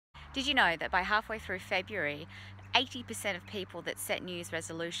Did you know that by halfway through February, 80% of people that set New Year's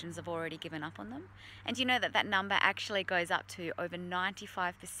resolutions have already given up on them? And do you know that that number actually goes up to over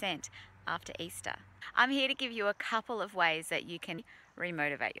 95% after Easter? I'm here to give you a couple of ways that you can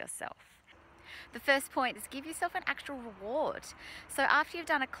remotivate yourself. The first point is give yourself an actual reward. So after you've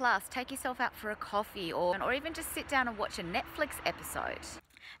done a class, take yourself out for a coffee or even just sit down and watch a Netflix episode.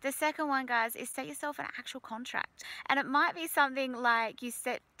 The second one, guys, is set yourself an actual contract. And it might be something like you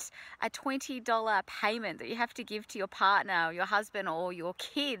set a $20 payment that you have to give to your partner, or your husband, or your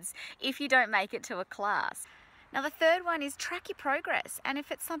kids if you don't make it to a class. Now, the third one is track your progress. And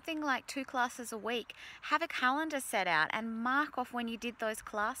if it's something like 2 classes a week, have a calendar set out and mark off when you did those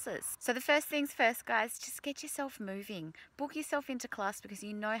classes. So the first things first, guys, just get yourself moving. Book yourself into class because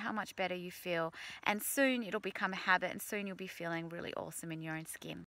you know how much better you feel. And soon it'll become a habit and soon you'll be feeling really awesome in your own skin.